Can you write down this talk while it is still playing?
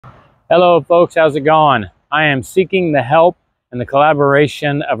Hello folks, how's it going? I am seeking the help and the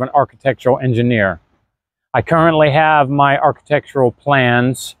collaboration of an architectural engineer. I currently have my architectural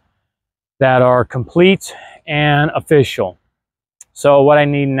plans that are complete and official. So what I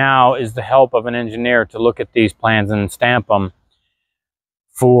need now is the help of an engineer to look at these plans and stamp them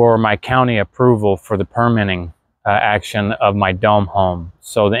for my county approval for the permitting action of my dome home.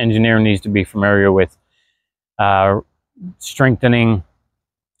 So the engineer needs to be familiar with strengthening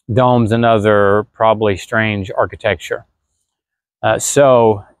domes and other probably strange architecture.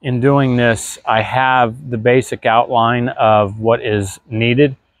 So in doing this, I have the basic outline of what is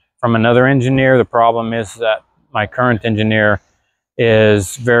needed from another engineer. The problem is that my current engineer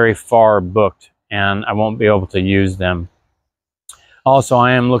is very far booked and I won't be able to use them. Also,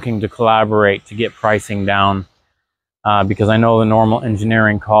 I am looking to collaborate to get pricing down because I know the normal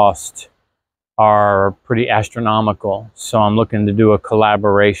engineering costs are pretty astronomical. So I'm looking to do a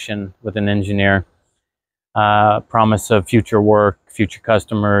collaboration with an engineer, promise of future work, future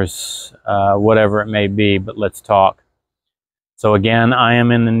customers, whatever it may be, but let's talk. So again, I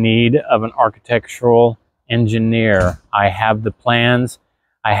am in the need of an architectural engineer. I have the plans,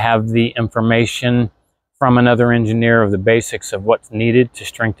 I have the information from another engineer of the basics of what's needed to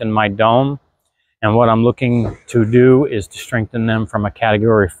strengthen my dome. And what I'm looking to do is to strengthen them from a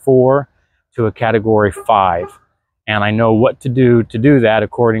category 4 to a category 5. And I know what to do that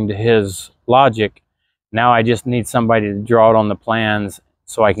according to his logic. Now I just need somebody to draw it on the plans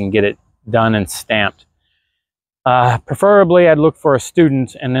so I can get it done and stamped. Preferably I'd look for a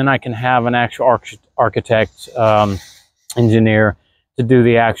student, and then I can have an actual architect, engineer to do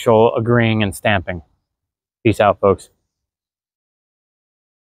the actual agreeing and stamping. Peace out, folks.